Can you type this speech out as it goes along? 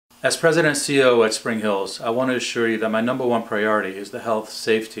As President and CEO at Spring Hills, I want to assure you that my number one priority is the health,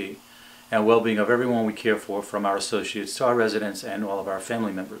 safety, and well-being of everyone we care for, from our associates to our residents and all of our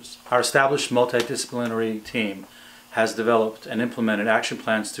family members. Our established multidisciplinary team has developed and implemented action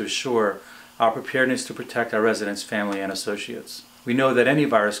plans to assure our preparedness to protect our residents, family, and associates. We know that any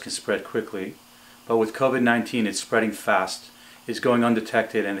virus can spread quickly, but with COVID-19 it's spreading fast, it's going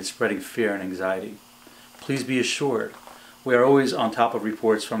undetected, and it's spreading fear and anxiety. Please be assured, we are always on top of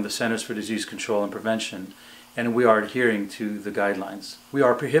reports from the Centers for Disease Control and Prevention, and we are adhering to the guidelines. We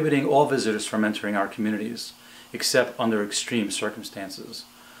are prohibiting all visitors from entering our communities, except under extreme circumstances.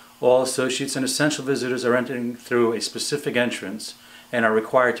 All associates and essential visitors are entering through a specific entrance and are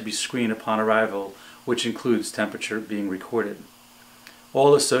required to be screened upon arrival, which includes temperature being recorded.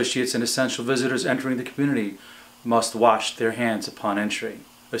 All associates and essential visitors entering the community must wash their hands upon entry.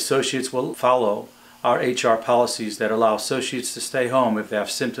 Associates will follow our HR policies that allow associates to stay home if they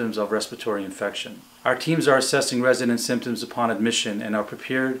have symptoms of respiratory infection. Our teams are assessing resident symptoms upon admission and are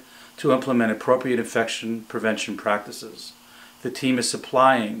prepared to implement appropriate infection prevention practices. The team is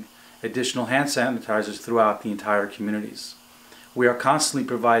supplying additional hand sanitizers throughout the entire communities. We are constantly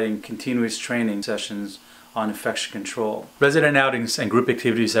providing continuous training sessions on infection control. Resident outings and group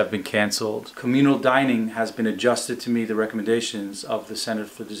activities have been canceled. Communal dining has been adjusted to meet the recommendations of the Center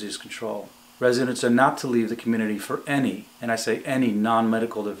for Disease Control. Residents are not to leave the community for any, and I say any,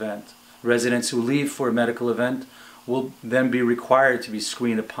 non-medical event. Residents who leave for a medical event will then be required to be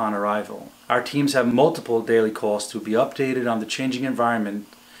screened upon arrival. Our teams have multiple daily calls to be updated on the changing environment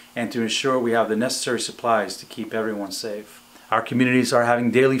and to ensure we have the necessary supplies to keep everyone safe. Our communities are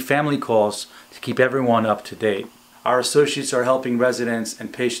having daily family calls to keep everyone up to date. Our associates are helping residents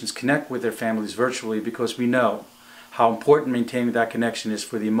and patients connect with their families virtually because we know how important maintaining that connection is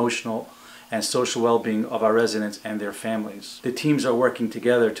for the emotional and social well-being of our residents and their families. The teams are working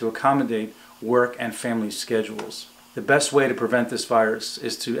together to accommodate work and family schedules. The best way to prevent this virus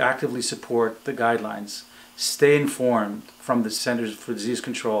is to actively support the guidelines, stay informed from the Centers for Disease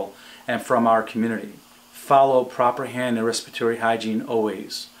Control and from our community. Follow proper hand and respiratory hygiene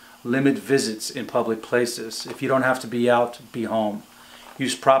always. Limit visits in public places. If you don't have to be out, be home.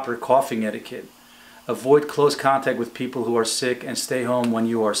 Use proper coughing etiquette. Avoid close contact with people who are sick and stay home when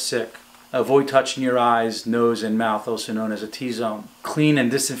you are sick. Avoid touching your eyes, nose, and mouth, also known as a T-zone. Clean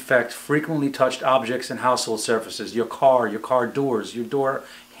and disinfect frequently touched objects and household surfaces. Your car doors, your door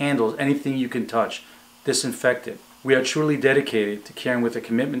handles, anything you can touch. Disinfect it. We are truly dedicated to caring with a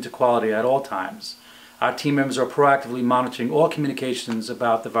commitment to quality at all times. Our team members are proactively monitoring all communications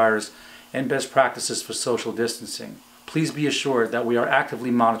about the virus and best practices for social distancing. Please be assured that we are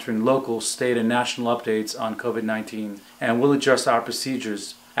actively monitoring local, state, and national updates on COVID-19 and will adjust our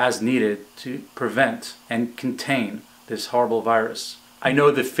procedures as needed to prevent and contain this horrible virus. I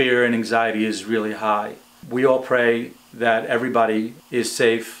know the fear and anxiety is really high. We all pray that everybody is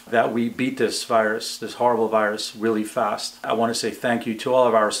safe, that we beat this virus, this horrible virus, really fast. I want to say thank you to all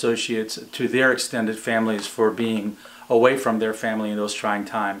of our associates, to their extended families for being away from their family in those trying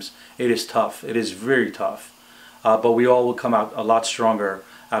times. It is tough. It is very tough. But we all will come out a lot stronger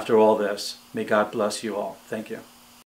after all this. May God bless you all. Thank you.